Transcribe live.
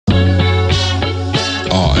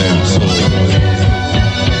RMSoul.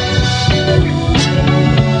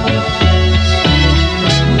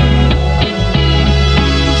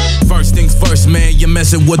 Man, you're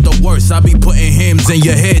messing with the worst. I be putting hymns in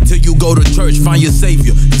your head till you go to church. Find your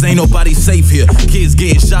savior, cause ain't nobody safe here. Kids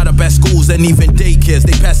getting shot up at schools and even daycares.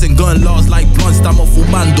 They passing gun laws like blunts. Estamos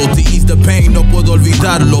fumando to ease the pain. No puedo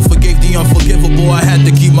olvidarlo. Forgave the unforgivable. I had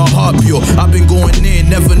to keep my heart pure. I've been going in,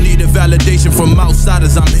 never needed validation from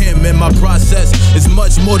outsiders. I'm him in my process. It's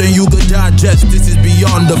much more than you could digest. This is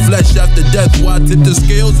beyond the flesh after death. Why I tip the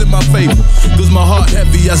scales in my favor? Cause my heart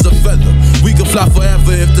heavy as a feather. We can fly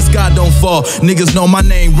forever if the sky don't fall. Niggas know my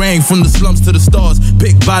name rang from the slums to the stars.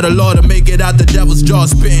 Picked by the law to make it out the devil's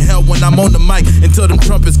jaws. Spitting hell when I'm on the mic until them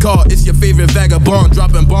trumpets call. It's your favorite vagabond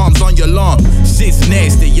dropping bombs on your lawn. Shit's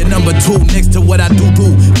nasty, you're number 2 next to what I do.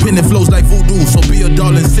 Pinning flows like voodoo, so be a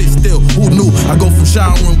doll and sit still. Who knew? I go from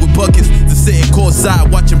showering with buckets to sitting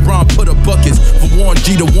courtside watching Braun put up buckets. From Warren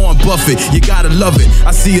G to Warren Buffett, you gotta love it.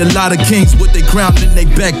 I see a lot of kings with their crown in their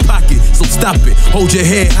back pocket, so stop it. Hold your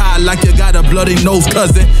head high like you got a bloody nose,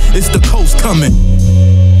 cousin. It's the coast coming.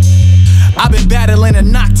 I've been battling a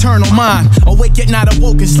nocturnal mind. Awake yet not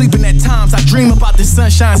awoken, sleeping at times. I dream about the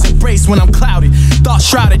sunshine's embrace when I'm clouded. Thoughts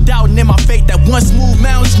shrouded, doubting in my faith that once moved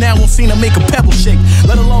mountains now won't seem to make a pebble shake.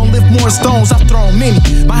 Let alone lift more stones, I've thrown many.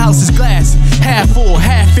 My house is glass, half full,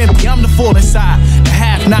 half empty. I'm the full inside, the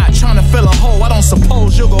half not. Trying to fill a hole, I don't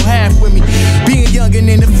suppose you'll go half with me. Being young and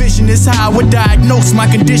inefficient is how I would diagnose my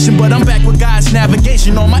condition. But I'm back with God's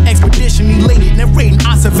navigation on my expedition. Elated, narrating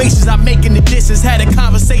observations I make in the distance. Had a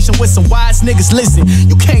conversation with some wise niggas, listen,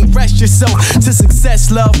 you can't rest yourself to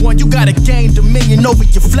success, loved one. You gotta gain dominion over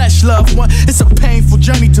your flesh, loved one. It's a painful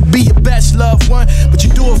journey to be your best, loved one, but you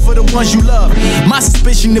do it for the ones you love. My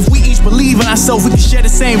suspicion, if we each believe in ourselves, we can share the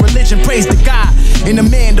same religion. Praise to God, and the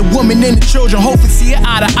man, the woman, and the children. Hopefully see it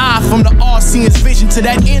eye to eye from the all-seeing's vision. To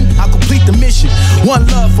that end, I'll complete the mission. One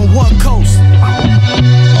love from one coast.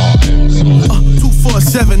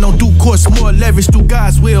 247, don't do course, more leverage through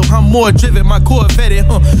God's will. I'm more driven, my core vetted,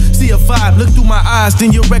 See a vibe, look through my eyes,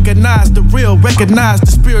 then you'll recognize the real, recognize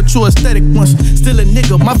the spiritual aesthetic ones. Still a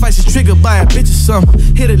nigga, my vice is triggered by a bitch or something.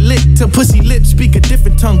 Hit a lick till pussy lips speak a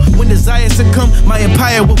different tongue. When desire succumb, my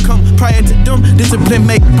empire will come. Prior to them, discipline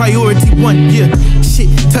make priority 1. Yeah, shit,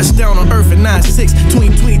 touchdown on earth in 9-6.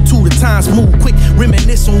 2022, the times move quick.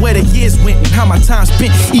 Reminisce on where the years went and how my time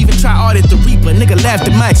spent. Even try audit the reaper, nigga laughed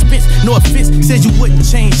at my expense. No offense, says you wouldn't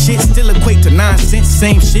change shit. Still equate to nonsense,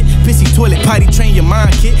 same shit. Pissy toilet potty, train your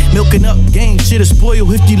mind, kid. Milking up game, shit'll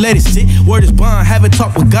spoil if you let it sit. Word is bond, have a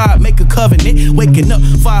talk with God, make a covenant. Waking up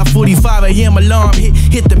 5:45 a.m. alarm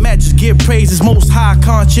hit the mat, just give praises. Most high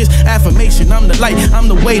conscious affirmation. I'm the light, I'm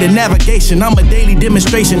the way to navigation. I'm a daily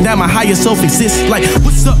demonstration that my higher self exists. Like,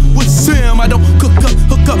 what's up with Sam? I don't cook up,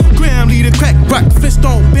 hook up, gram, lead a crack, rock, fist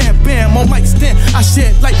on, bam, bam, on mic stand. I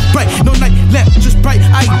shed light bright, no night lamp, just bright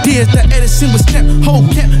ideas that Edison was snap. Whole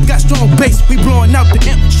camp got strong bass, we blowing out the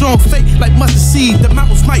imp. Strong faith like mustard seed, the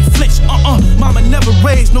mountains might flinch. Mama never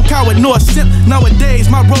raised, no coward nor simp. Nowadays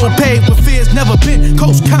my road paved with fears never been.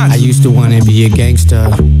 Coast conscious. I used to wanna be a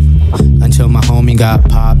gangster until my homie got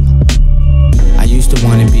popped. I used to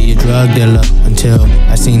wanna be a drug dealer until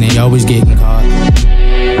I seen they always getting caught.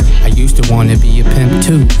 I used to wanna be a pimp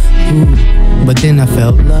too, but then I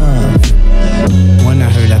felt love. When I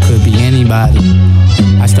heard I could be anybody,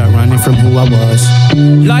 I start running from who I was.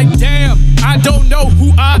 Like damn, I don't know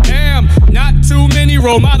who I am. Not too many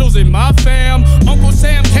role models in my fam. Uncle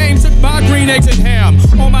Sam came, took my green eggs and ham.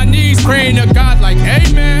 On my knees praying to God like,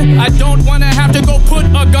 amen. I don't wanna have to go put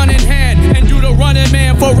a gun in hand and do the running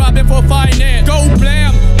man for robbing for finance. Go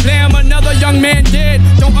blam, blam, another young man dead.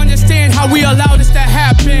 Don't understand how we allow this to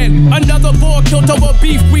happen. Another boy killed over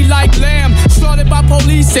beef, we like lamb. Slaughtered by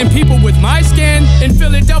police and people with my skin. In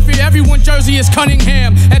Philadelphia, everyone's jersey is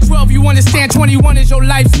Cunningham. At 12, you understand 21 is your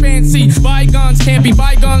lifespan. See, bygones can't be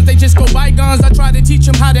bygones, they just go bygones. I try to teach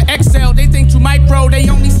them how to excel. They think too micro, they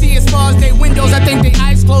only see as far as their windows. I think they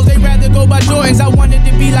eyes closed, they rather go by Jordans. I wanted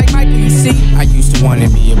to be like Michael, you see. I used to want to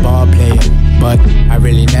be a ball player, but I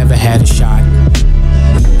really never had a shot.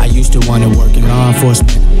 I used to want to work in law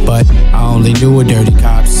enforcement, but I only knew dirty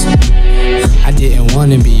cops. I didn't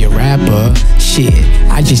want to be a rapper, shit,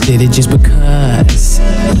 I just did it just because.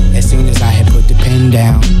 As soon as I had put the pen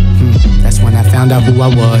down, that's when I found out who I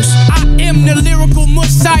was. I am the lyrical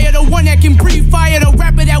messiah, the one that can breathe fire, the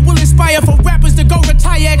rapper that will inspire for rappers to go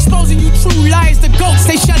retire. Exposing you true liars, the goats,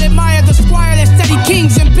 they shall admire. The squire that steady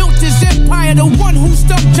kings and built his empire. The one who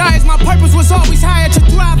stumped giants, my purpose was always higher. To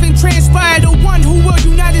thrive and transpire, the one who will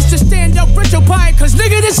unite us to stand up rich or pie. Cause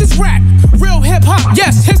nigga, this is rap, real hip hop,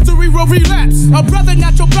 yes, history we will relapse. A brother,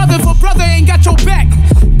 not your brother, for brother ain't got your back.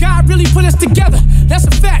 God really put us together, that's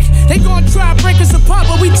a fact. They gon' try to break us apart,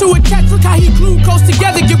 but we too attached. Look how he glued coast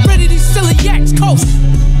together, get rid of these silly yaks. Coast.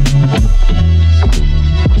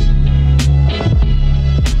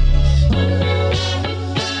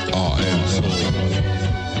 RMSoul.